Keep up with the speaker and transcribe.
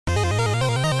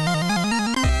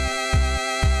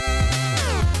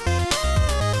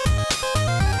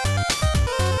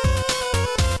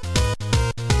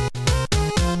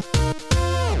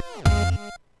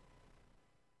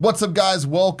What's up, guys?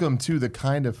 Welcome to the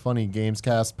Kind of Funny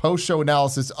Gamescast post-show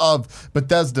analysis of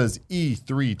Bethesda's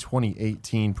E3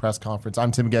 2018 press conference. I'm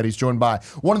Tim Geddes, joined by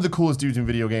one of the coolest dudes in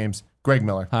video games, Greg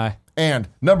Miller. Hi. And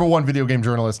 #1 video game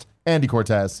journalist, Andy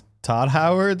Cortez. Todd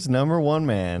Howard's #1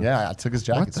 man. Yeah, I took his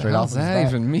jacket straight off. What the hell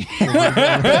does that even mean?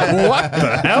 What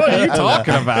the hell are you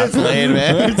talking about? It's late,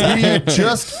 man. We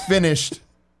just finished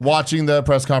watching the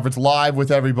press conference live with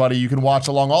everybody. You can watch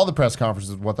along all the press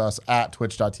conferences with us at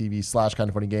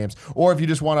twitch.tv/kindoffunnygames. Or if you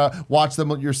just want to watch them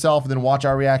yourself and then watch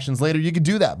our reactions later, you can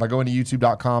do that by going to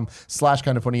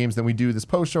youtube.com/kindoffunnygames. Then we do this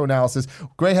post-show analysis.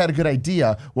 Gray had a good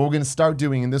idea. What we're going to start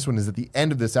doing in this one is at the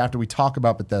end of this, after we talk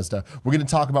about Bethesda, we're going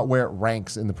to talk about where it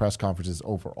ranks in the press conferences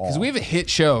overall. Because we have a hit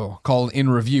show called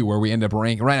In Review where we end up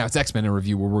ranking. Right now it's X-Men In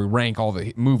Review where we rank all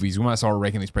the movies. We might start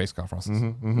ranking these press conferences.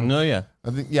 No, yeah.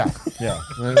 I think, yeah.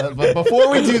 But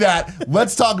before we do that,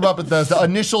 let's talk about Bethesda.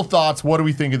 Initial thoughts. What do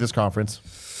we think of this conference?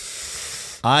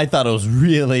 I thought it was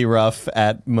really rough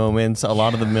at moments. A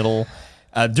lot of the middle,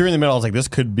 during the middle, I was like, this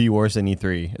could be worse than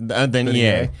E3 than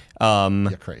EA. Yeah,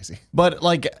 crazy. But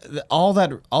like all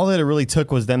that it really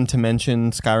took was them to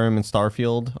mention Skyrim and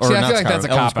Starfield, or See, I not feel like Skyrim, that's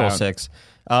a Elder cop-out. Scrolls 6.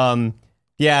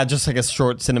 Yeah, just like a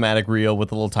short cinematic reel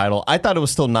with a little title. I thought it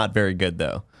was still not very good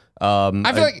though. I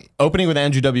feel like opening with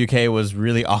Andrew WK was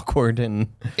really awkward, and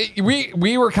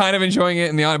we were kind of enjoying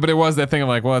it in the but it was that thing of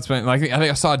like, well, it's been like I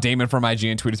think I saw Damon from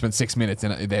IGN tweet it's been 6 minutes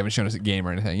and they haven't shown us a game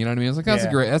or anything. You know what I mean? I was like,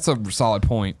 that's a solid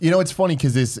point. You know, it's funny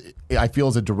because this I feel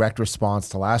is a direct response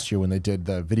to last year when they did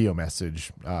the video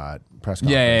message press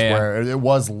conference, where it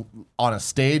was on a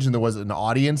stage and there was an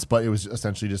audience, but it was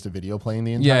essentially just a video playing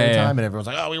the entire time, and everyone's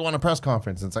like, "Oh, we want a press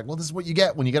conference." And it's like, well, this is what you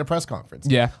get when you get a press conference.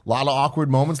 Yeah, a lot of awkward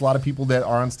moments, a lot of people that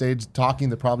are on stage talking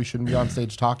that probably shouldn't be on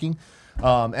stage talking.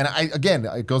 And again,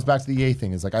 it goes back to the EA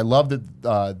thing. Is like I love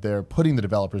that they're putting the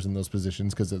developers in those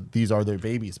positions because these are their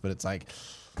babies, but it's like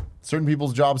certain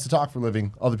people's job is to talk for a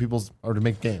living, other people's are to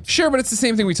make games. Sure, but it's the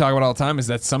same thing we talk about all the time. Is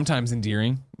that sometimes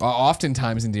endearing,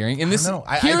 oftentimes endearing, and this.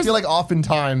 I feel like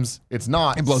oftentimes it's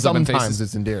not. It blows up in sometimes faces.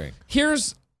 it's endearing.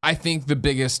 Here's, I think, the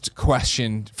biggest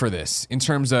question for this in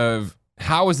terms of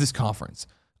how is this conference?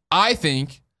 I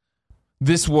think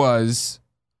this was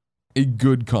a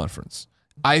good conference.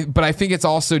 But I think it's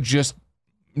also just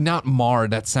not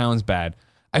marred. That sounds bad.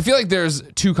 I feel like there's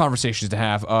two conversations to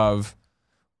have of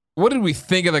what did we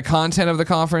think of the content of the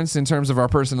conference in terms of our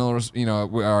personal,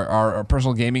 our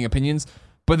personal gaming opinions,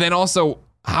 but then also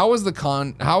how is the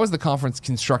conference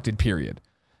constructed, period.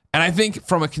 And I think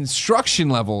from a construction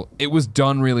level, it was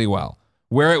done really well.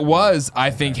 Where it was, I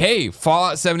think, hey,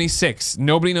 Fallout 76,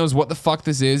 nobody knows what the fuck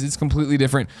this is. It's completely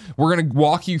different. We're going to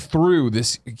walk you through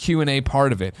this Q&A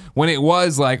part of it. When it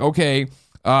was like, okay,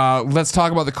 let's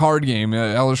talk about the card game,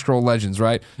 Elder Scrolls Legends,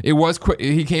 right? It was quick.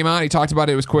 He came out, he talked about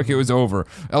it. It was quick. It was over.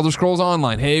 Elder Scrolls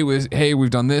Online. Hey, we've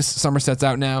done this. Somerset's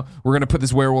out now. We're going to put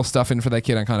this werewolf stuff in for that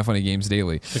kid on Kind of Funny Games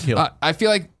Daily. I feel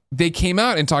like they came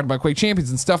out and talked about Quake Champions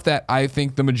and stuff that I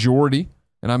think the majority,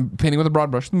 and I'm painting with a broad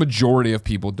brush, the majority of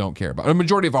people don't care about. The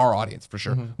majority of our audience, for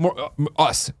sure. More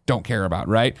us don't care about,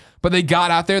 right? But they got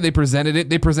out there, they presented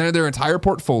it, they presented their entire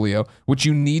portfolio, which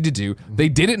you need to do. They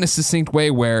did it in a succinct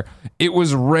way where it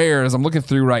was rare, as I'm looking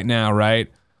through right now, right?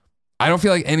 I don't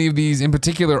feel like any of these in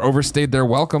particular overstayed their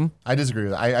welcome. I disagree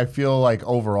with that. I feel like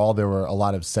overall there were a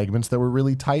lot of segments that were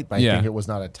really tight, but I think it was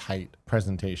not a tight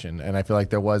presentation. And I feel like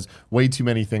there was way too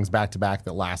many things back to back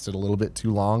that lasted a little bit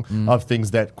too long of things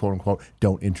that, quote unquote,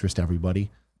 don't interest everybody.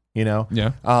 You know?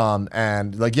 Yeah.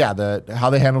 And like, how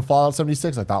they handled Fallout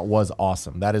 76, I thought was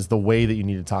awesome. That is the way that you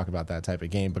need to talk about that type of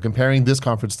game. But comparing this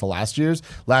conference to last year's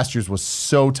was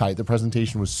so tight. The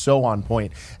presentation was so on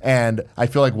point. And I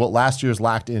feel like what last year's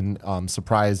lacked in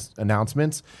surprise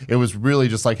announcements, it was really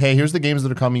just like, hey, here's the games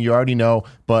that are coming. You already know,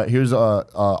 but here's a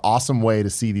awesome way to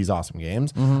see these awesome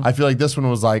games. I feel like this one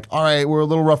was like, all right, we're a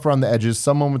little rough around the edges.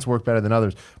 Some moments work better than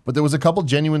others. But there was a couple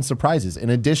genuine surprises in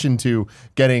addition to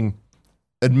getting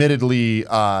admittedly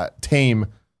tame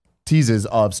teases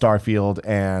of Starfield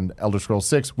and Elder Scrolls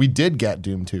 6. We did get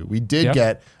Doom 2. We did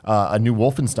get a new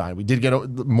Wolfenstein. We did get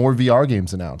more VR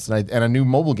games announced and a new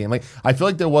mobile game. Like, I feel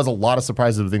like there was a lot of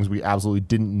surprises of things we absolutely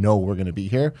didn't know were going to be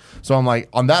here. So I'm like,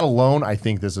 on that alone, I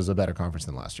think this is a better conference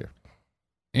than last year.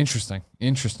 Interesting.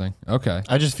 Okay.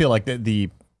 I just feel like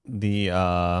the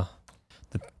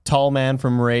tall man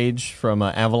from Rage from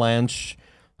Avalanche.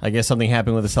 I guess something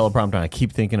happened with the teleprompter, and I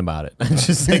keep thinking about it.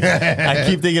 Just like, I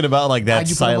keep thinking about like that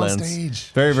silence.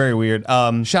 Very, very weird.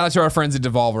 Shout out to our friends at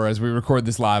Devolver. As we record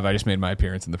this live, I just made my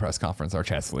appearance in the press conference. Our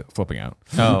chat's flipping out.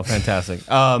 Oh, fantastic.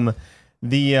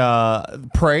 The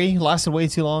Prey lasted way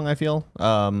too long, I feel.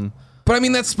 But I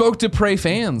mean, that spoke to Prey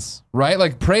fans, right?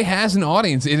 Like, Prey has an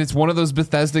audience, and it's one of those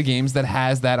Bethesda games that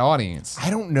has that audience. I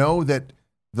don't know that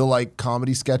the like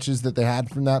comedy sketches that they had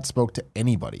from that spoke to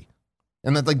anybody.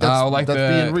 And that's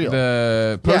being real.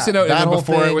 The Post-it note and then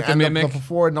before it with the Mimic. The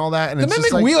before it and all that. And the it's Mimic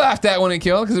just like, we laughed at when it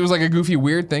killed because it was like a goofy,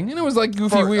 weird thing. And it was like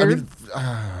goofy, weird.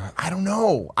 I don't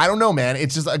know, man.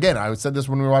 It's just, again, I said this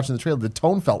when we were watching the trailer. The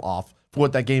tone felt off for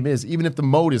what that game is. Even if the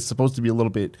mode is supposed to be a little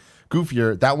bit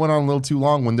goofier, that went on a little too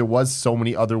long when there was so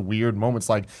many other weird moments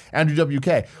like Andrew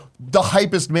WK, the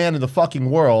hypest man in the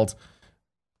fucking world,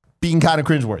 being kind of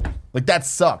cringeworthy. Like, that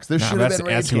sucks. There should have been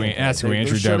that's who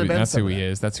Andrew W. That's who he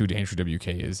is. That's who Andrew WK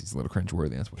is. He's a little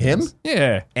cringeworthy. That's what him.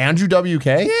 Yeah, Andrew WK.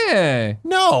 Yeah.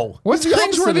 No. What's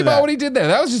cringeworthy about what he did there?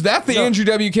 That's the Andrew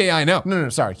WK I know. No.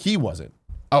 Sorry, he wasn't.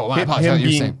 Oh, my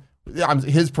apologies.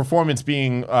 His performance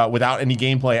being without any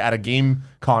gameplay at a game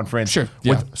conference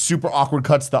with super awkward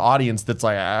cuts to the audience that's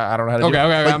like, I don't know how to do it.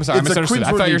 Okay, I'm sorry. I misunderstood.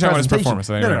 I thought you were talking about his performance.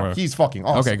 No, he's fucking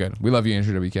awesome. Okay, good. We love you,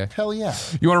 Andrew WK. Hell yeah.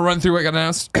 You want to run through what got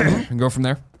announced and go from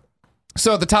there?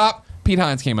 So at the top, Pete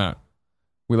Hines came out.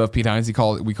 We love Pete Hines. We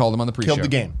called him on the pre-show. Killed the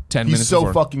game. 10 minutes He's so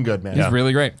before. fucking good, man. He's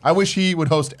really great. I wish he would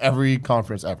host every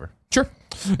conference ever. Sure.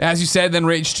 As you said, then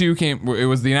Rage 2 came. It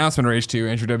was the announcement of Rage 2.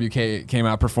 Andrew WK came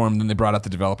out, performed, then they brought out the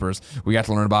developers. We got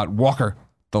to learn about Walker,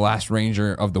 the Last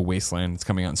Ranger of the Wasteland. It's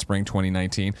coming out in spring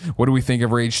 2019. What do we think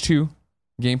of Rage 2,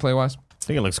 gameplay-wise? I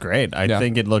think it looks great. I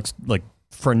think it looks like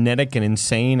frenetic and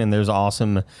insane, and there's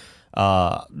awesome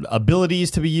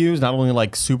abilities to be used, not only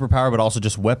like superpower, but also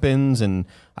just weapons, and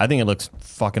I think it looks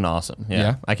fucking awesome.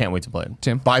 Yeah. I can't wait to play it.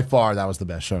 Tim? By far, that was the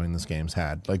best showing this game's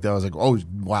had. Like, that was like, oh,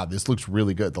 wow, this looks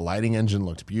really good. The lighting engine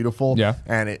looked beautiful. Yeah.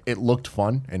 And it looked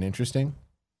fun and interesting.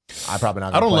 I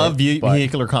don't love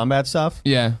vehicular combat stuff.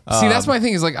 Yeah. See, that's my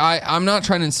thing is like, I'm not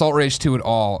trying to insult Rage 2 at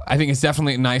all. I think it's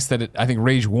definitely nice that I think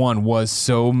Rage 1 was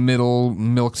so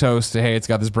milquetoast. Hey, it's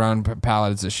got this brown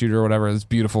palette. It's a shooter or whatever. It's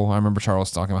beautiful. I remember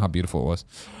Charles talking about how beautiful it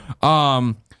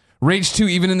was. Rage 2,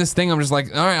 even in this thing, I'm just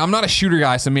like, all right, I'm not a shooter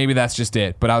guy, so maybe that's just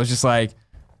it. But I was just like,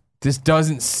 this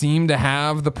doesn't seem to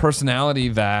have the personality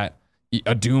that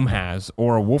a Doom has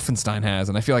or a Wolfenstein has.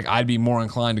 And I feel like I'd be more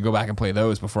inclined to go back and play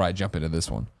those before I jump into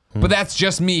this one. But that's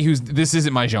just me. This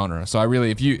isn't my genre. So I really,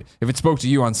 if it spoke to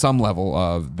you on some level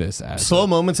of this, as slow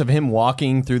moments of him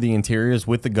walking through the interiors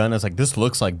with the gun, I was like, this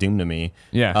looks like Doom to me.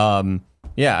 Yeah.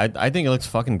 I think it looks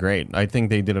fucking great. I think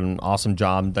they did an awesome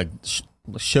job, like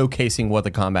showcasing what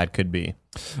the combat could be.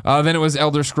 Then it was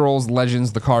Elder Scrolls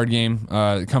Legends, the card game,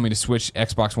 coming to Switch,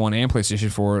 Xbox One, and PlayStation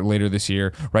 4 later this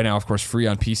year. Right now, of course, free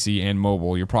on PC and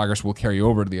mobile. Your progress will carry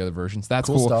over to the other versions. That's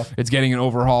cool. Stuff. It's getting an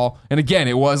overhaul. And again,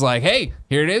 it was like, hey,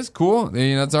 here it is. Cool.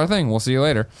 That's our thing. We'll see you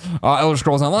later. Elder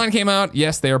Scrolls Online came out.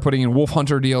 Yes, they are putting in Wolf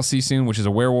Hunter DLC soon, which is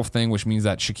a werewolf thing, which means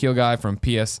that Shaquille guy from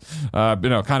PS,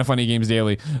 Kind of Funny Games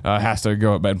Daily, has to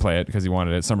go up and play it because he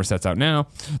wanted it. Somerset's out now.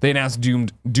 They announced Doom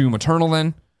Eternal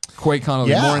then. QuakeCon,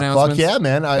 more announcements. Fuck yeah,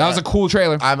 man. That was a cool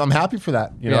trailer. I'm happy for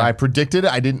that. You know, I predicted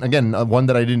it. I didn't, again, one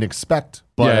that I didn't expect.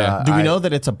 But do we know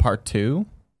that it's a part 2?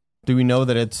 Do we know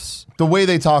that it's the way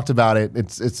they talked about it?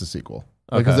 It's a sequel.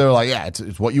 Because they were like,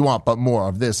 it's what you want, but more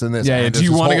of this and this. Yeah. And do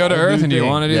you want to go to Earth and do you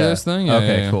want to do this thing? Yeah,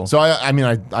 okay, cool. So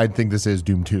I think this is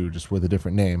Doom 2, just with a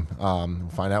different name. We'll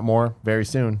find out more very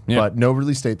soon. Yeah. But no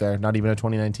release date there. Not even a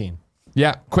 2019.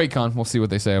 Yeah, QuakeCon. We'll see what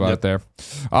they say about it there.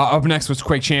 Up next was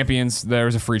Quake Champions.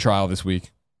 There's a free trial this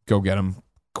week. Go get them.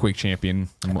 Quake Champion.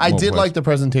 I did like the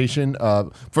presentation.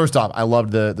 First off, I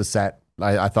loved the set.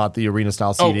 I thought the arena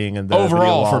style seating and the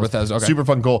overall for Bethesda, super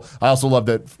fun, cool. I also love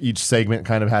that each segment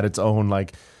kind of had its own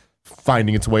like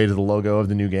finding its way to the logo of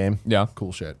the new game. Yeah,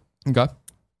 cool shit. Okay.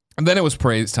 And then it was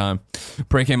Prey's time.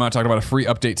 Prey came out, talked about a free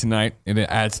update tonight, and it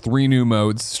adds 3 new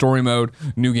modes: story mode,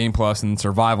 new game plus, and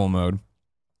survival mode.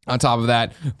 On top of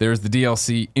that, there's the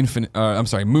DLC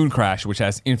Moon Crash, which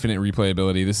has infinite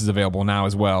replayability. This is available now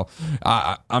as well.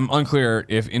 I'm unclear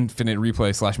if infinite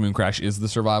replay / Moon Crash is the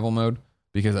survival mode,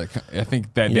 because I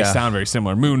think that they sound very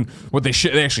similar.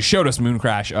 They actually showed us Moon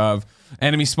Crash of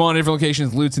enemies spawn in different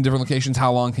locations, loots in different locations.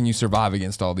 How long can you survive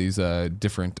against all these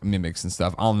different mimics and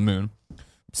stuff on the moon?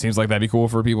 Seems like that'd be cool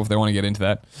for people if they want to get into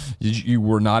that. You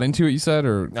were not into it, you said,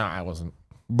 or no? I wasn't.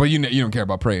 But you don't care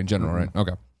about Prey in general, right?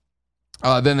 Okay.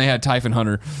 Then they had Typhon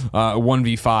Hunter,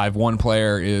 1v5. One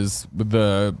player is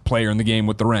the player in the game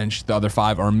with the wrench. The other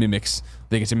 5 are mimics.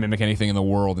 They get to mimic anything in the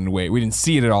world and wait. We didn't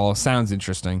see it at all. It sounds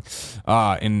interesting.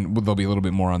 And there'll be a little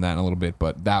bit more on that in a little bit,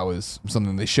 but that was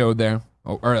something they showed there,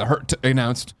 or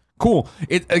announced. Cool.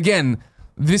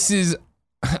 This is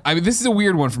a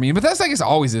weird one for me. But that's, I guess,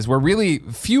 always is, where really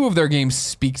few of their games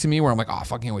speak to me, where I'm like, oh, I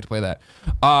fucking can't wait to play that.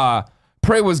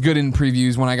 Prey was good in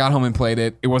previews. When I got home and played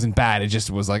it, it wasn't bad. It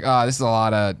just was like, this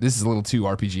is a little too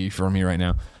RPG for me right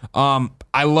now.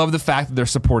 I love the fact that they're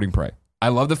supporting Prey. I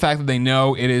love the fact that they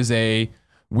know it is a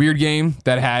weird game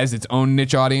that has its own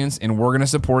niche audience, and we're going to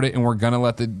support it, and we're going to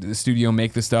let the studio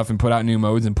make the stuff and put out new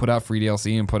modes and put out free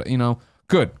DLC and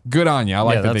good on you. I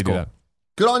like that they do that.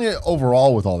 Good on you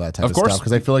overall with all that type of stuff,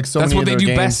 because I feel like that's many of their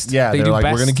games, best. Yeah, they're like,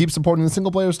 we're going to keep supporting the single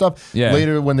player stuff. Yeah.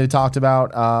 Later, when they talked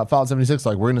about Fallout 76,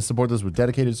 like, we're going to support this with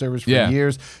dedicated servers for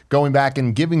years, going back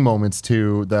and giving moments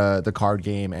to the card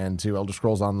game and to Elder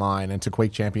Scrolls Online and to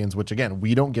Quake Champions, which again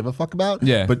we don't give a fuck about.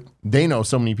 Yeah. But they know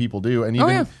so many people do, and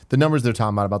even the numbers they're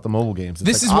talking about the mobile games.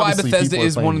 This is why Bethesda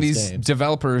is one of these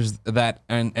developers that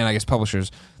and I guess publishers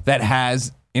that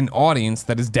has an audience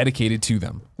that is dedicated to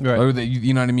them. Right. Or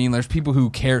you know what I mean? There's people who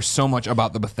care so much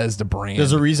about the Bethesda brand.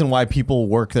 There's a reason why people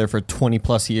work there for 20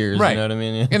 plus years. Right. You know what I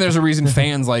mean? And there's a reason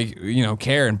fans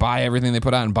care and buy everything they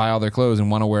put out and buy all their clothes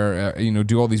and want to wear,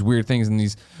 do all these weird things in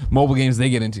these mobile games they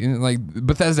get into. Like,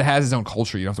 Bethesda has its own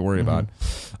culture you don't have to worry about.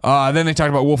 Then they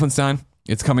talked about Wolfenstein.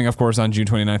 It's coming, of course, on June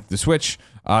 29th to Switch.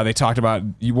 They talked about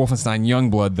Wolfenstein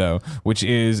Youngblood, though, which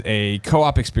is a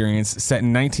co-op experience set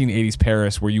in 1980s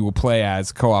Paris where you will play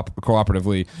as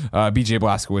cooperatively BJ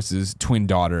Blazkowicz's twin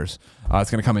daughters.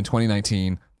 It's going to come in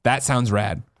 2019. That sounds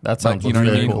rad. That sounds what I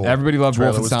mean? Cool. Everybody loved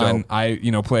Wolfenstein. I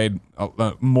played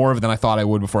more of it than I thought I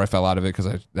would before I fell out of it because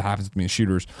it happens to me in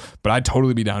shooters. But I'd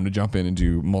totally be down to jump in and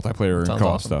do multiplayer and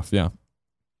co-op stuff. Yeah.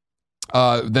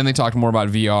 Then they talked more about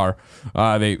VR.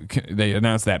 They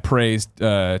announced that Prey's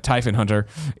Typhon Hunter,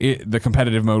 the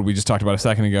competitive mode we just talked about a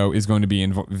second ago, is going to be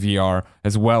in VR,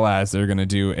 as well as they're going to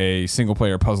do a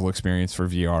single-player puzzle experience for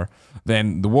VR.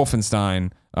 Then the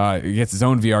Wolfenstein gets its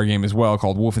own VR game as well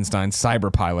called Wolfenstein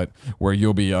Cyberpilot, where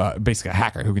you'll be basically a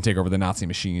hacker who can take over the Nazi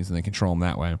machines and then control them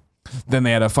that way. Then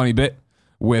they had a funny bit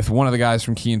with one of the guys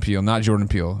from Key and Peele, not Jordan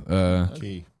Peele.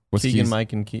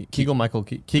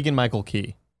 Keegan-Michael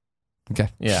Key. Okay.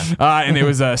 Yeah. And it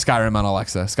was Skyrim on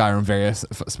Alexa. Skyrim Various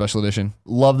Special Edition.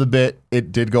 Love the bit.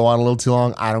 It did go on a little too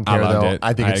long. I don't care, though.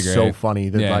 I think it's so funny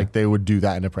that they would do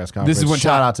that in a press conference. This is when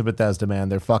shout out to Bethesda, man.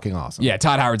 They're fucking awesome. Yeah,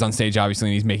 Todd Howard's on stage, obviously,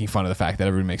 and he's making fun of the fact that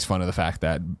everyone makes fun of the fact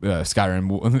that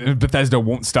Bethesda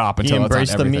won't stop until he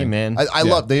embraced it's on everything. The meme, man. I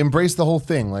love they embraced the whole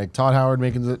thing. Like Todd Howard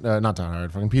making not Todd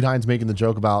Howard, fucking Pete Hines making the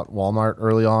joke about Walmart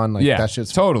early on. Like, that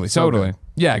shit's totally. Good.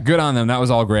 Yeah, good on them. That was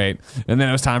all great. And then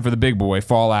it was time for the big boy,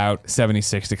 Fallout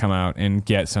 76, to come out and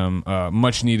get some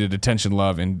much-needed attention,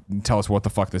 love, and tell us what the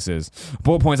fuck this is.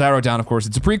 Bullet points I wrote down, of course.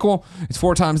 It's a prequel. It's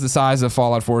 4 times the size of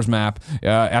Fallout 4's map.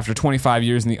 After 25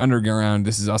 years in the underground,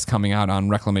 this is us coming out on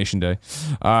Reclamation Day.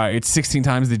 It's 16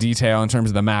 times the detail in terms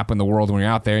of the map and the world. When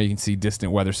you're out there, you can see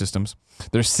distant weather systems.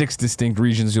 There's 6 distinct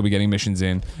regions you'll be getting missions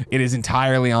in. It is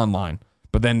entirely online.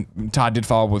 But then Todd did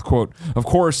follow up with, quote, "Of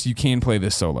course, you can play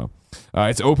this solo.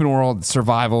 It's open world,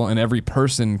 survival, and every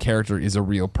person character is a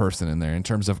real person in there in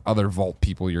terms of other Vault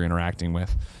people you're interacting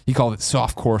with." He called it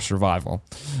softcore survival.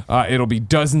 It'll be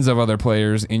dozens of other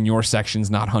players in your sections,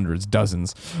 not hundreds,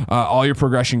 dozens. All your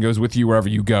progression goes with you wherever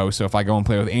you go. So if I go and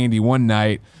play with Andy one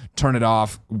night, turn it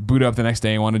off, boot up the next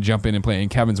day, and want to jump in and play in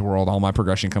Kevin's world, all my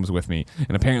progression comes with me.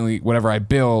 And apparently whatever I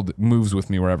build moves with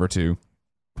me wherever too.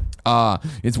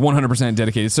 It's 100%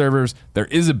 dedicated servers. There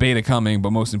is a beta coming,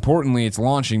 but most importantly, it's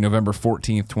launching November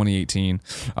 14th, 2018.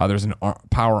 There's an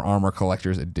Power Armor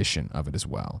Collector's Edition of it as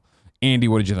well. Andy,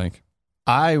 what did you think?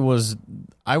 I was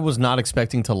not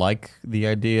expecting to like the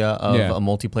idea of a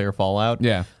multiplayer Fallout.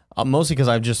 Yeah. Mostly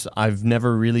because I've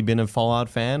never really been a Fallout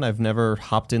fan. I've never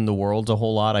hopped in the worlds a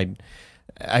whole lot.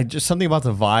 I just something about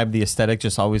the vibe, the aesthetic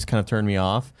just always kind of turned me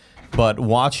off. But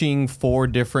watching 4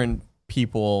 different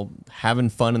people having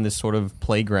fun in this sort of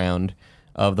playground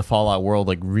of the Fallout world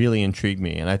like really intrigued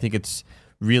me, and I think it's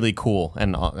really cool,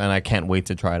 and I can't wait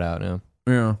to try it out now.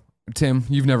 Yeah. Tim,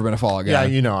 you've never been a Fallout guy.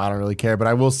 Yeah, I don't really care, but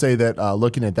I will say that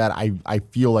looking at that, I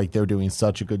feel like they're doing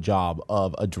such a good job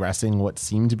of addressing what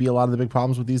seem to be a lot of the big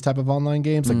problems with these type of online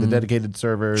games, like the dedicated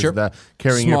servers, the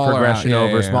carrying your progression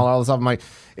over, smaller, all this stuff. I'm like,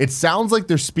 it sounds like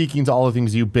they're speaking to all the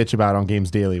things you bitch about on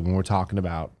Games Daily when we're talking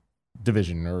about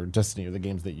Division or Destiny or the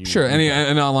games that you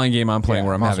an online game I'm playing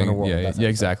where I'm having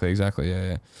exactly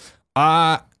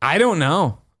I don't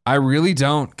know. I really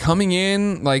don't. Coming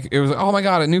in, like, it was, oh my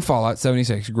God, a new Fallout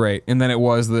 76, great. And then it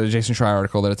was the Jason Schreier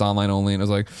article that it's online only, and it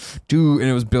was like, dude, and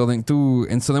it was building through.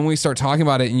 And so then we start talking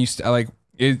about it, and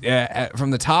from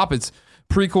the top, it's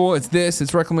prequel.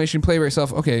 It's reclamation. Play by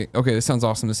yourself. Okay, this sounds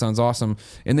awesome.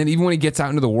 And then even when he gets out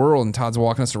into the world and Todd's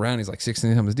walking us around, he's like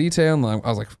 16 times detail. And I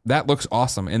was like, that looks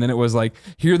awesome. And then it was like,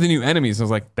 here are the new enemies. And I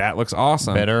was like, that looks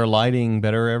awesome. Better lighting,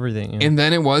 better everything. And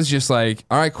then it was just like,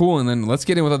 all right, cool. And then let's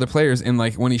get in with other players. And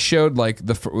like when he showed like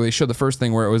they showed the first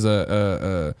thing where it was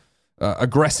a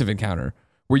aggressive encounter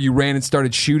where you ran and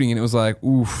started shooting, and it was like,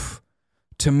 oof.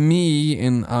 To me,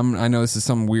 and I know this is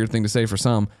some weird thing to say for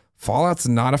some, Fallout's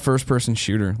not a first-person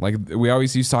shooter. Like, we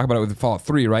always used to talk about it with Fallout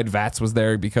 3, right? VATS was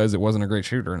there because it wasn't a great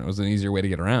shooter, and it was an easier way to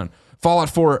get around. Fallout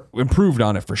 4 improved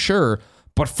on it for sure,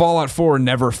 but Fallout 4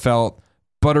 never felt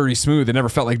buttery smooth. It never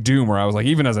felt like Doom, where I was like,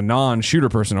 even as a non-shooter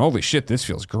person, holy shit, this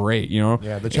feels great, you know?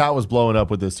 Yeah, the chat was blowing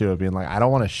up with this too, of being like, I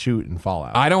don't want to shoot in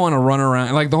Fallout. I don't want to run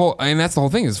around like and that's the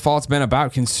whole thing is Fallout's been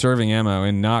about conserving ammo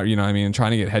and not, you know what I mean, and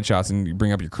trying to get headshots and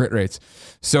bring up your crit rates.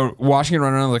 So watching it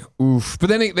run around, like, oof. But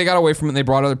then they got away from it and they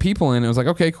brought other people in. It was like,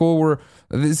 okay, cool.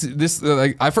 First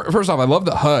off, I love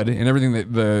the HUD and everything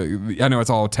I know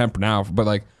it's all temp now, but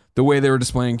like the way they were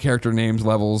displaying character names,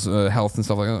 levels, health and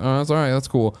stuff like that. Oh, that's all right. That's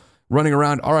cool. Running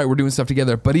around, all right, we're doing stuff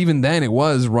together. But even then, it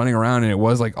was running around and it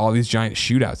was like all these giant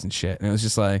shootouts and shit. And it was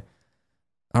just like,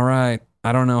 all right,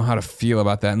 I don't know how to feel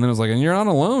about that. And then it was like, and you're not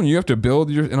alone. You have to build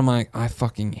and I'm like, I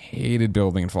fucking hated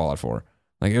building in Fallout 4.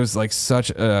 Like, it was like such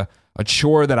a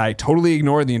chore that I totally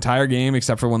ignored the entire game,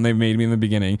 except for when they made me in the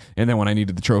beginning and then when I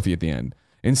needed the trophy at the end.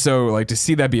 And so, like, to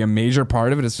see that be a major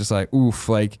part of it, it's just like, oof,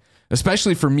 like,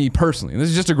 especially for me personally. And this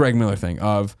is just a Greg Miller thing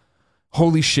of,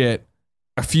 holy shit,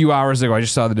 a few hours ago, I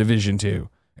just saw The Division 2.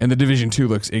 And The Division 2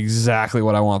 looks exactly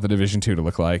what I want The Division 2 to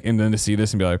look like. And then to see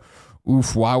this and be like,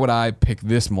 oof, why would I pick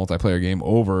this multiplayer game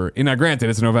over? And now, granted,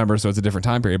 it's November, so it's a different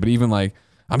time period. But even like,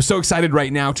 I'm so excited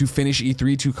right now to finish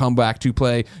E3, to come back to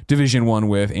play Division 1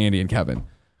 with Andy and Kevin.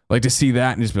 Like, to see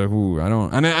that and just be like, ooh,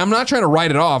 and I'm not trying to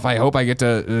write it off. I hope I get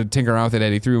to tinker around with it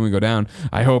at E3 when we go down.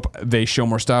 I hope they show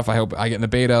more stuff. I hope I get in the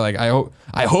beta. Like,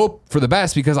 I hope for the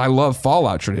best because I love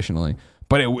Fallout traditionally.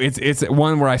 But it's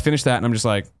one where I finish that and I'm just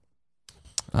like,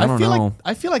 I don't know.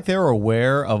 I feel like they were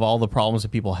aware of all the problems that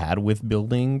people had with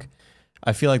building.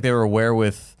 I feel like they were aware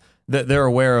they're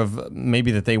aware of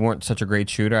maybe that they weren't such a great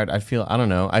shooter. I don't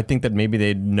know. I think that maybe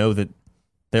they know that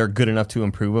they're good enough to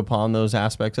improve upon those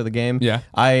aspects of the game. Yeah.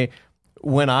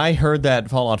 When I heard that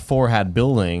Fallout 4 had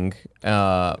building,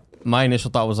 my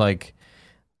initial thought was like,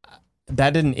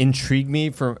 that didn't intrigue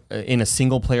me in a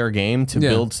single player game to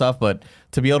build stuff, but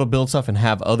to be able to build stuff and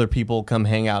have other people come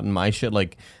hang out in my shit,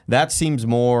 like that seems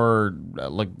more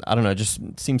like, I don't know, it just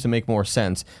seems to make more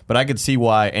sense. But I could see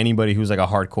why anybody who's like a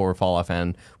hardcore Fallout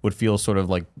fan would feel sort of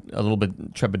like a little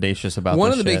bit trepidatious about one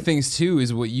this of the shit. big things too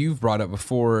is what you've brought up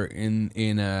before in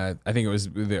I think it was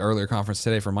the earlier conference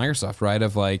today for Microsoft, right?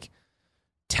 Of like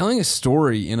telling a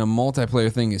story in a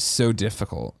multiplayer thing is so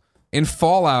difficult. In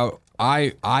Fallout,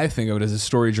 I think of it as a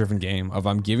story-driven game of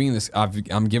I'm given this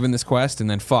quest and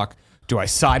then fuck, do I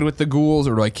side with the ghouls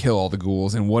or do I kill all the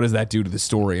ghouls, and what does that do to the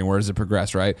story and where does it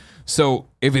progress, right? So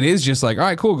if it is just like, all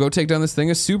right, cool, go take down this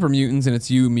thing of super mutants and it's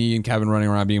you, me, and Kevin running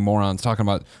around being morons talking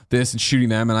about this and shooting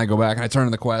them, and I go back and I turn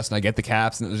in the quest and I get the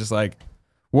caps and it was just like,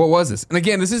 what was this? And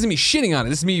again, this isn't me shitting on it.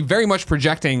 This is me very much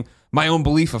projecting my own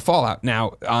belief of Fallout.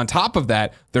 Now, on top of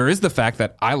that, there is the fact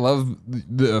that I love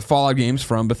the Fallout games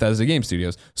from Bethesda Game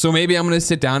Studios. So maybe I'm going to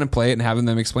sit down and play it and have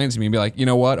them explain it to me and be like, you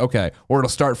know what? Okay. Or it'll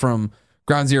start from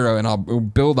ground zero and I'll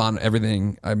build on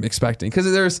everything I'm expecting.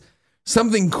 Because there's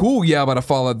something cool, about a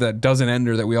Fallout that doesn't end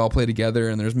or that we all play together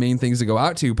and there's main things to go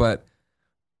out to. But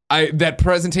that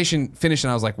presentation finished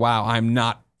and I was like, wow, I'm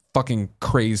not fucking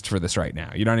crazed for this right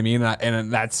now. You know what I mean?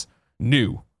 And that's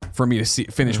new for me to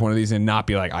finish one of these and not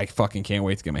be like, I fucking can't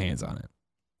wait to get my hands on it.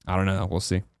 I don't know. We'll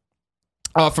see.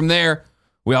 From there,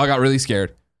 we all got really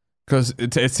scared because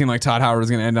it seemed like Todd Howard was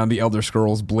going to end on the Elder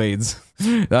Scrolls Blades.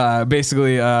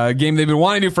 Basically, a game they've been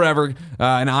wanting to do forever,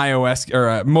 an iOS or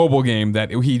a mobile game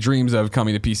that he dreams of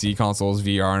coming to PC, consoles,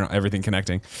 VR, and everything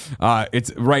connecting.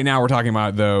 It's right now we're talking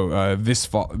about though this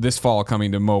fall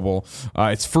coming to mobile.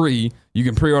 It's free. You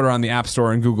can pre-order on the App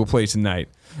Store and Google Play tonight.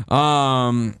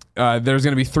 There's going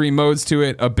to be 3 modes to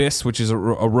it. Abyss, which is a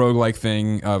roguelike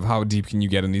thing of how deep can you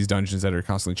get in these dungeons that are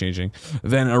constantly changing.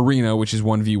 Then Arena, which is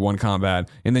 1v1 combat.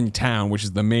 And then Town, which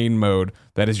is the main mode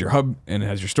that is your hub and it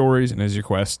has your stories and has your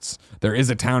quests. There is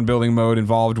a town building mode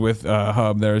involved with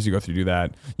hub there as you go through do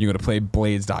that. You go to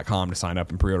playblades.com to sign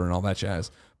up and pre-order and all that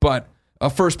jazz. But a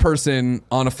first person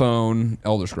on a phone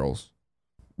Elder Scrolls.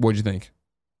 What'd you think?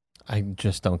 I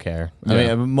just don't care. Yeah.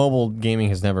 I mean, mobile gaming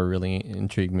has never really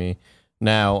intrigued me.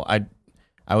 Now,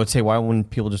 I would say, why wouldn't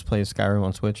people just play Skyrim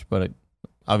on Switch? But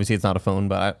obviously, it's not a phone.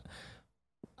 But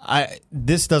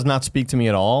This does not speak to me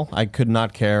at all. I could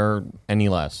not care any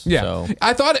less. Yeah, so.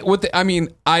 I thought I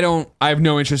have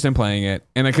no interest in playing it,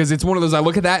 and because it's one of those, I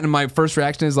look at that and my first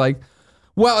reaction is like,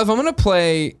 well, if I'm gonna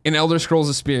play an Elder Scrolls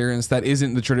experience that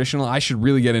isn't the traditional, I should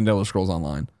really get into Elder Scrolls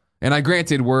Online. And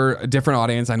granted, we're a different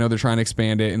audience. I know they're trying to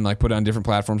expand it and like put it on different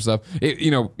platforms and stuff. I think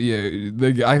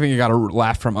it got a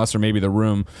laugh from us or maybe the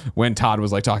room when Todd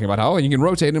was like talking about how you can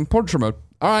rotate in portrait mode.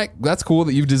 All right, that's cool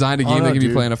that you've designed a game that can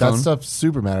be playing on a phone. That stuff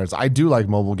super matters. I do like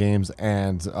mobile games,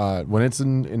 and when it's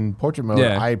in portrait mode,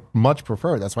 I much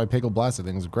prefer it. That's why Pickle Blast I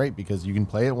think is great because you can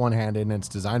play it one-handed and it's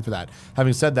designed for that.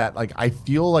 Having said that, like I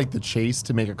feel like the chase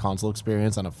to make a console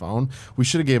experience on a phone, we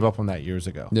should have gave up on that years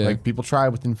ago. Yeah. Like people tried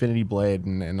with Infinity Blade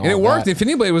and all that. And it worked.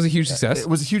 Infinity Blade was a huge success. It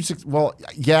was a huge success. Well,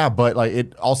 yeah, but like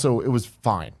it was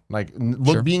fine. Like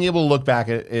being able to look back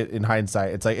at it in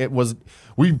hindsight, it's like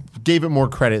we gave it more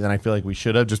credit than I feel like we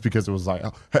should have, just because it was like,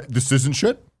 oh, hey, this isn't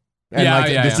shit. And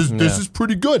this is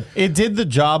pretty good. It did the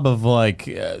job of like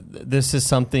this is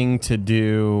something to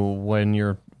do when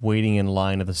you're waiting in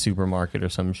line at the supermarket or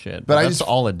some shit. But that's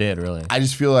all it did, really. I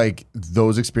just feel like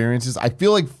those experiences. I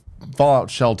feel like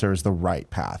Fallout Shelter is the right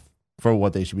path for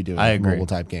what they should be doing with mobile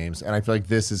type games, and I feel like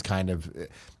this is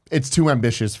it's too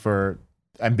ambitious for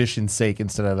ambition's sake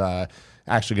instead of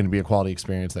actually going to be a quality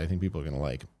experience that I think people are going to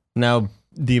like. Now,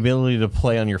 the ability to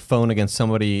play on your phone against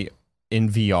somebody in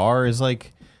VR is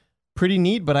like pretty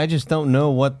neat, but I just don't know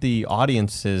what the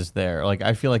audience is there. Like,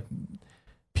 I feel like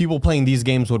people playing these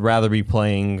games would rather be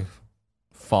playing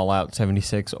Fallout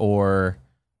 76 or,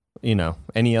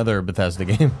 any other Bethesda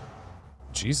game.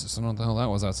 Jesus, I don't know what the hell that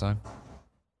was outside.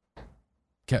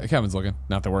 Kevin's looking.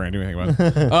 Not that we're going to do anything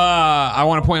about it. I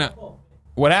want to point out.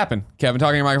 What happened? Kevin,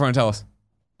 talk in your microphone and tell us.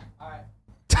 All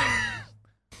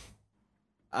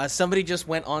right. Somebody just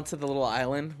went onto the little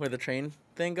island where the train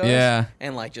thing goes. Yeah.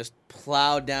 And just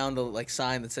plowed down the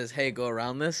sign that says, "Hey, go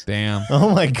around this." Damn.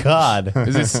 Oh my God.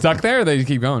 Is it stuck there or they just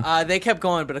keep going? They kept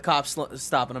going, but a cop's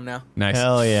stopping them now. Nice.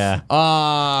 Hell yeah.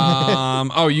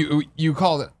 You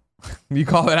called it. You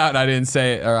called it out and I didn't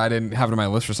say it, or I didn't have it on my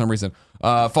list for some reason.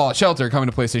 Fallout Shelter coming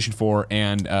to PlayStation 4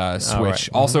 and Switch.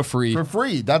 Also free. For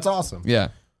free. That's awesome. Yeah.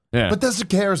 Yeah. Bethesda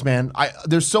cares, man.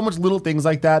 There's so much little things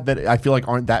like that I feel like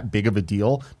aren't that big of a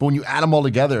deal. But when you add them all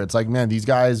together, it's like, man, these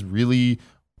guys really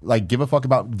give a fuck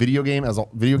about video game as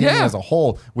a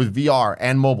whole with VR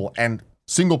and mobile and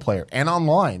single player and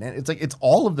online. And it's like, it's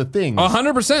all of the things.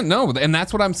 100%. No. And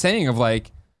that's what I'm saying of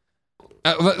like,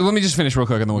 let me just finish real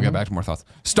quick and then we'll get back to more thoughts.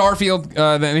 Starfield.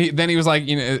 Then he was like,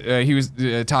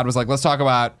 Todd was like, let's talk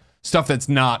about stuff that's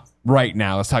not right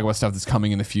now. Let's talk about stuff that's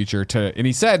coming in the future. And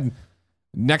he said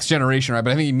next generation, right?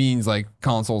 But I think he means like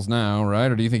consoles now, right?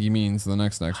 Or do you think he means the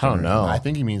next? I don't know. I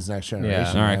think he means next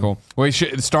generation. Yeah. All right, cool. Well,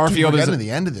 Starfield is at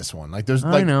the end of this one. Like, there's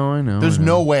I know. There's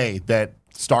no way that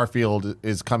Starfield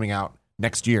is coming out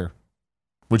next year,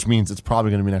 which means it's probably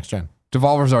going to be next gen.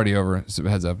 Devolver's already over. So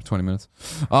heads up, 20 minutes.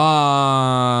 Okay.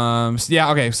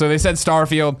 So they said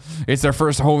Starfield. It's their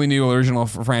first wholly new original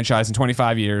franchise in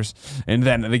 25 years, and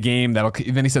then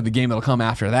he said the game that'll come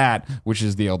after that, which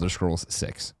is the Elder Scrolls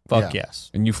 6. Fuck yes.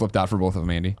 And you flipped out for both of them,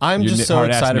 Andy. I'm just so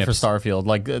excited for Starfield.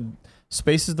 Like,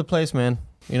 space is the place, man.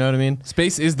 You know what I mean?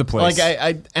 Space is the place.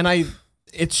 Like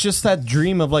it's just that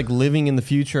dream of like living in the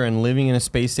future and living in a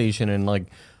space station and like.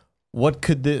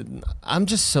 I'm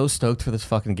just so stoked for this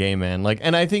fucking game, man. Like,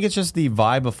 and I think it's just the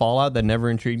vibe of Fallout that never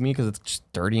intrigued me because it's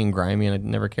just dirty and grimy and I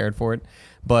never cared for it.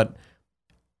 But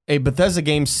a Bethesda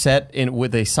game set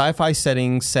with a sci-fi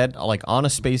setting, set like on a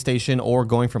space station or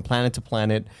going from planet to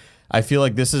planet, I feel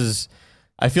like Bethesda's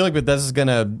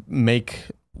gonna make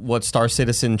what Star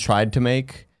Citizen tried to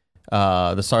make,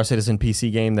 the Star Citizen PC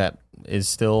game that is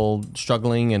still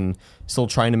struggling and still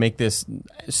trying to make this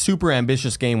super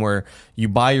ambitious game where you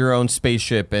buy your own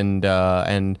spaceship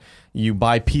and you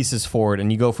buy pieces for it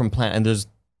and you go from planet and there's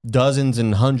dozens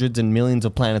and hundreds and millions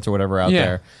of planets or whatever out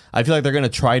there. I feel like they're going to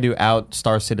try to out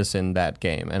Star Citizen that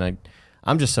game, and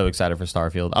I'm just so excited for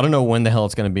Starfield. I don't know when the hell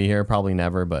it's going to be here. Probably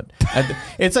never, but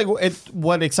it's like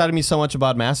what excited me so much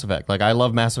about Mass Effect. Like, I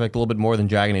love Mass Effect a little bit more than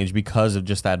Dragon Age because of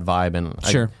just that vibe, and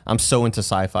I'm so into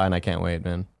sci-fi, and I can't wait,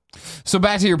 man. So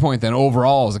back to your point then,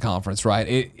 overall as a conference,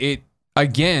 right? It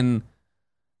again,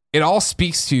 it all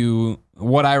speaks to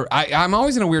what I'm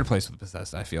always in a weird place with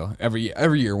Bethesda, I feel, every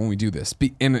year when we do this.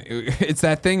 And it's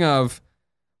that thing of,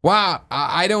 wow,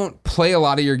 I don't play a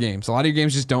lot of your games. A lot of your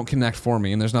games just don't connect for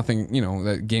me. And there's nothing,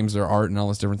 that games are art and all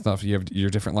this different stuff. You have your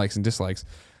different likes and dislikes.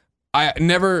 I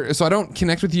don't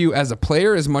connect with you as a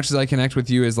player as much as I connect with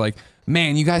you as like,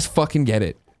 man, you guys fucking get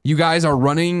it. You guys are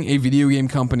running a video game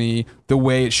company the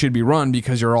way it should be run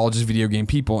because you're all just video game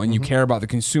people and you care about the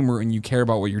consumer and you care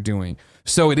about what you're doing.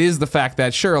 So it is the fact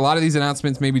that, sure, a lot of these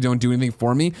announcements maybe don't do anything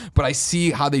for me, but I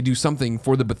see how they do something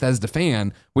for the Bethesda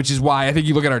fan, which is why I think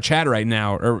you look at our chat right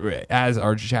now, or as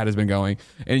our chat has been going,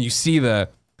 and you see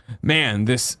man,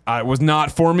 this was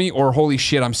not for me, or holy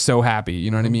shit, I'm so happy.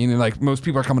 You know what I mean? And like most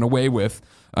people are coming away with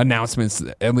announcements,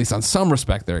 at least on some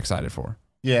respect, they're excited for.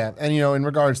 Yeah, and in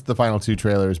regards to the final 2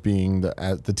 trailers being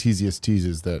the teasiest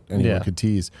teases that anyone could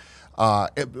tease,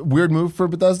 weird move for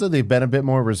Bethesda. They've been a bit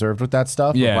more reserved with that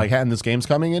stuff. Yeah, like having this game's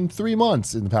coming in 3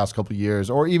 months in the past couple of years,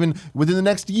 or even within the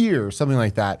next year, or something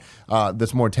like that.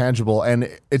 That's more tangible, and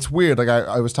it's weird. Like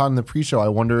I was talking in the pre-show. I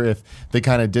wonder if they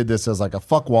kind of did this as like a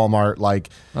fuck Walmart. Like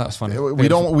that was funny. We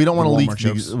don't want to leak.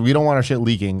 We don't want our shit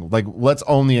leaking. Like let's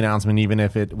own the announcement, even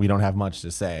if we don't have much to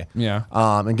say. Yeah.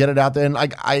 And get it out there. And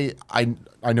like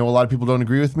I know a lot of people don't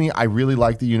agree with me. I really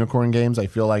like the unicorn games. I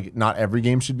feel like not every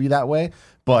game should be that way.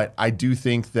 But I do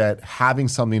think that having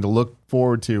something to look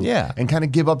forward to and kind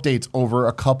of give updates over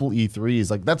a couple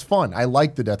E3s, like that's fun. I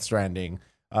like the Death Stranding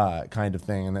kind of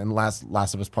thing. And then Last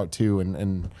of Us Part 2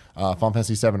 and Final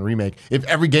Fantasy VII Remake. If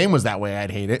every game was that way,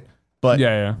 I'd hate it. But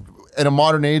in a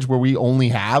modern age where we only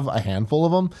have a handful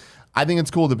of them, I think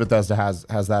it's cool that Bethesda has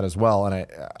that as well. And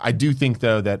I do think,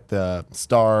 though, that the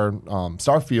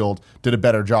Starfield did a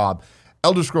better job.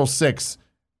 Elder Scrolls 6,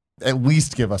 at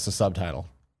least give us a subtitle.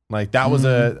 Like that was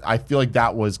I feel like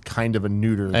that was kind of a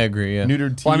neutered. I agree. Yeah.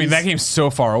 Neutered tease. Well, I mean, that game's so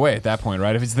far away at that point,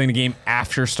 right? If it's the game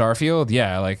after Starfield,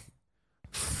 like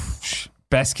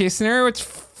best case scenario, it's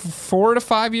 4 to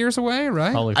 5 years away,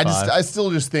 right? Probably 5. I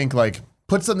still just think like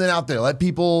put something out there, let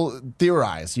people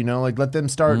theorize. Like let them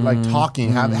start like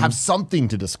talking, have something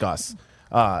to discuss.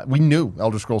 We knew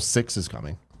Elder Scrolls 6 is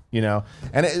coming.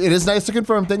 And it is nice to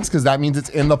confirm things because that means it's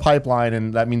in the pipeline,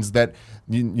 and that means that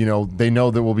they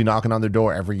know that we'll be knocking on their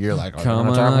door every year. Like, come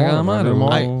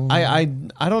on.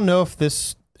 I don't know if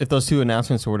those 2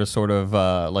 announcements were to sort of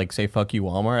like say fuck you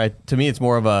Walmart. To me, it's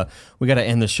more of we got to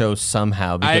end the show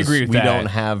somehow because I agree with we that. don't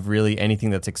have really anything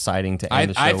that's exciting to end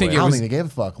the show. I think with. I don't think they gave a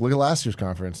fuck. Look at last year's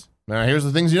conference. Now here's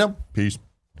the things Peace.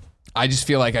 I just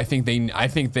feel like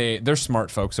they're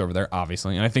smart folks over there,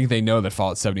 obviously, and I think they know that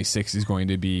Fallout 76 is going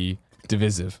to be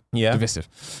divisive. Yeah. Divisive.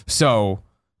 So,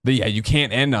 you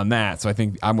can't end on that. So I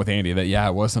think I'm with Andy that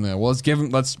it was something. Well,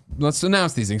 let's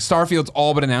announce these things. Starfield's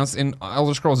all but announced, and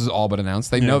Elder Scrolls is all but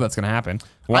announced. They know that's going to happen.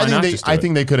 Why not just do it? I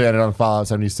think they could have ended on Fallout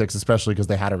 76, especially because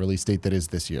they had a release date that is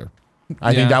this year.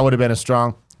 I think that would have been a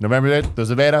strong November 8th.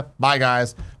 There's a beta. Bye,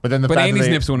 guys. But then fact Andy's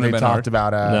that nips wouldn't have been talked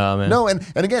hard. about no, and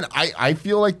again, I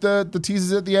feel like the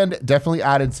teases at the end definitely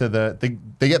added to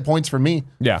they get points for me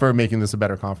for making this a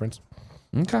better conference.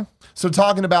 Okay. So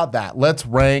talking about that, let's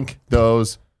rank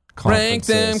those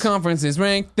conferences.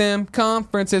 Rank them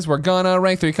conferences. We're gonna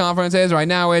rank 3 conferences. Right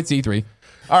now it's E3.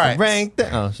 All right. Rank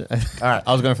them. Oh, shit. All right.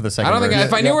 I was going for the second. I don't think version.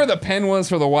 if I knew where the pen was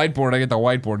for the whiteboard, I get the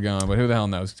whiteboard going. But who the hell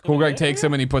knows? Cool Greg takes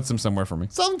them and he puts them somewhere for me.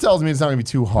 Something tells me it's not going to be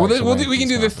too hard. We can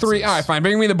do the 3. All right, fine.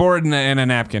 Bring me the board and a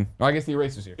napkin. Oh, I guess the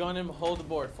eraser's here. You want him to hold the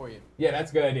board for you? Yeah,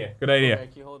 that's a good idea. Good idea. Okay,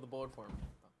 can you hold the board for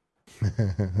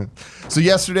him? So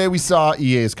yesterday we saw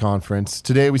EA's conference.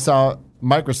 Today we saw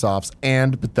Microsoft's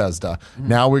and Bethesda.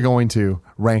 Now we're going to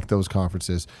rank those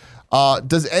conferences.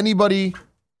 Does anybody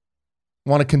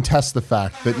want to contest the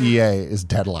fact that EA is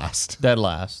dead last? Dead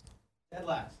last.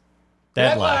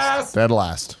 Dead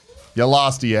last. You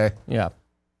lost, EA. Yeah.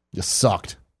 You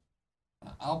sucked.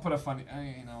 I'll put a funny.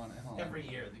 Every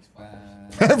year, these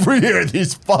fuckers. Every year,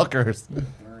 these fuckers.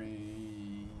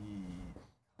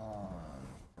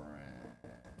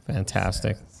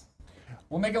 Fantastic.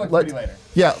 We'll make it look pretty later.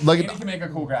 Yeah, We need to make a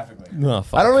cool graphic later. Oh,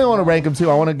 fuck. I don't really want to rank them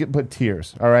too. I want to put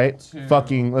tiers. All right.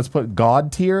 2. Let's put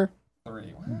God tier. 3.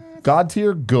 What? God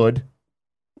tier, good,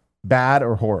 bad,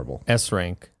 or horrible. S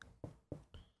rank.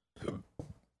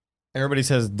 Everybody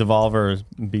says Devolver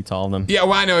beats all of them. Yeah,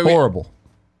 well, I know. Horrible.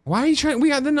 Why are you trying? We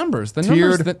got the numbers. The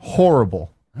Tiered, numbers. horrible.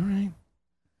 All right.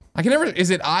 I can never. Is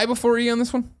it I before E on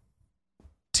this one?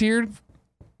 Tiered.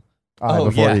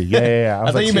 Before you. Yeah.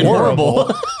 I thought you meant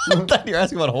horrible. I thought you were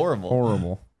asking about horrible.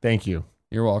 Horrible. Thank you.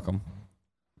 You're welcome.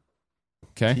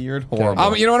 Okay. Tiered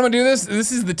horrible. You know what I'm gonna do?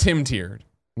 This is the Tim tiered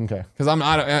Okay. because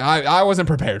I wasn't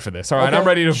prepared for this. All right, okay. I'm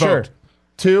ready to vote.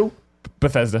 2.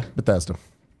 Bethesda.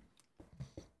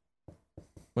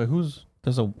 Wait,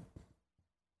 there's a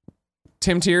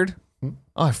Tim tiered. Oh,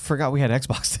 I forgot we had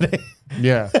Xbox today.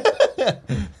 Yeah.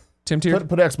 Tim tiered.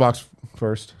 Put Xbox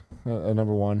first.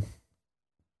 Number 1.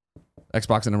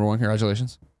 Xbox at number 1.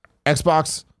 Congratulations.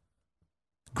 Xbox.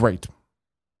 Great.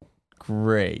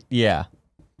 Yeah.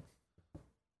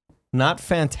 Not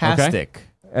fantastic. Okay.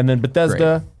 And then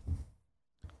Bethesda.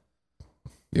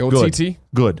 The old Good. TT.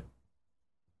 Good.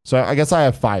 So I guess I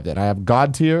have 5 then. I have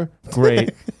God tier,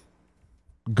 great,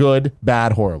 good,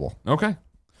 bad, horrible. Okay.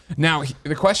 Now,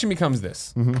 the question becomes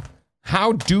this.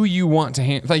 How do you want to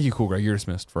handle... Thank you, Cool Greg. You're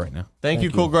dismissed for right now. Thank you,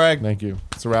 Cool Greg. Thank you.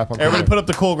 It's a wrap on Everybody put up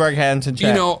the Cool Greg hands in chat.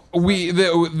 You know,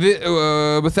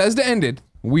 Bethesda ended.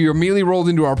 We immediately rolled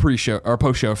into our post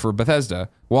show for Bethesda.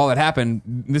 While it happened,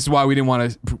 this is why we didn't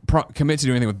want to commit to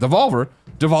do anything with Devolver.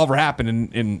 Devolver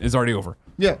happened and is already over.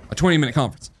 Yeah. A 20-minute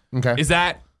conference. Okay. Is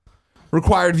that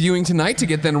required viewing tonight to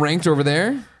get then ranked over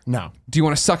there? No. Do you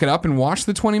want to suck it up and watch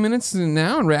the 20 minutes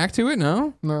now and react to it?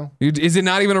 No? No. Is it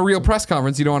not even a real press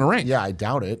conference you don't want to rank? Yeah, I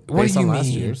doubt it. What based do you on mean? last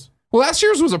year's. Well, last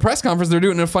year's was a press conference. They're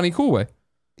doing it in a funny, cool way.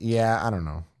 Yeah, I don't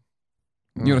know.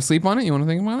 You want to sleep on it? You want to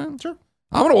think about it? Sure.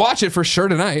 I'm going to watch it for sure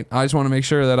tonight. I just want to make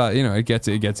sure that it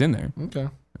gets in there. Okay.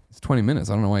 It's 20 minutes.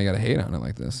 I don't know why you got to hate on it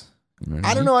like this. You know what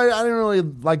I don't know. I didn't really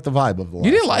like the vibe of the last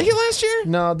You didn't like it last year?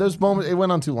 No, there's moments. It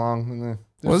went on too long.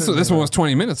 Well, this one was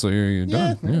 20 minutes, so you're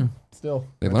done. Yeah. Still.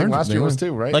 They I think learned. last They year was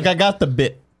learned. too, right? Like, I got the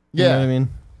bit. You know what I mean?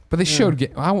 But they showed.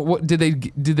 What did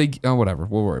they? Oh, whatever.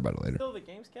 We'll worry about it later. Still the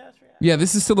Gamescast? Yeah,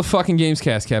 this is still the fucking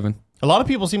Gamescast, Kevin. A lot of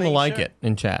people seem to you like sure? it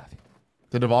in chat.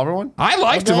 the Devolver one? I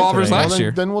liked Okay. Devolver's Well, last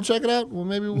year. Then we'll check it out. Well,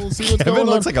 maybe we'll see what's Kevin going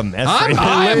on. looks like a mess right now.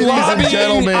 I am Ladies and lobbying.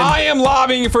 gentlemen. I am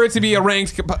lobbying for it to be a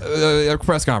ranked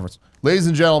press conference. Ladies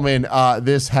and gentlemen,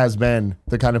 this has been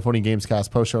the Kind of Funny Gamescast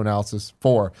post-show analysis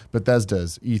for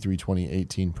Bethesda's E3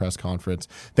 2018 press conference.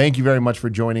 Thank you very much for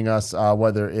joining us,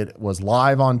 whether it was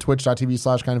live on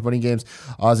twitch.tv/kindoffunnygames,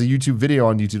 as a YouTube video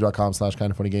on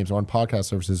youtube.com/kindoffunnygames, or on podcast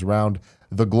services around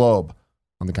the globe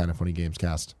on the Kind of Funny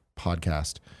Gamescast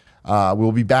podcast.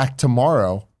 We'll be back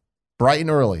tomorrow, bright and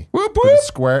early, Whoop, for the whoop.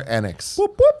 Square Enix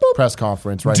Whoop, whoop, whoop. press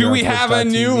conference. Right Do here on we have a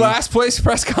new twitch.tv. last place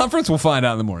press conference? We'll find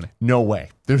out in the morning. No way.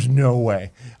 There's no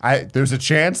way. There's a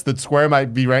chance that Square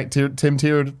might be ranked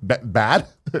Tim-tiered bad,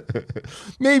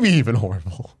 maybe even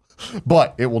horrible,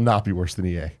 but it will not be worse than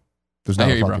EA. There's I not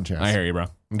hear a you, bro. fucking chance. I hear you, bro.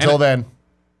 Until then,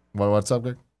 what's up,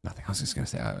 Greg? Nothing. I was just gonna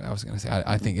say.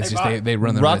 I think it's just they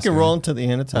run the Rock risk. and roll until the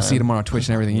end of time. I'll see you tomorrow on Twitch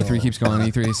and everything. E3 keeps going.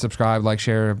 E3 subscribe, like,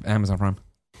 share, Amazon Prime.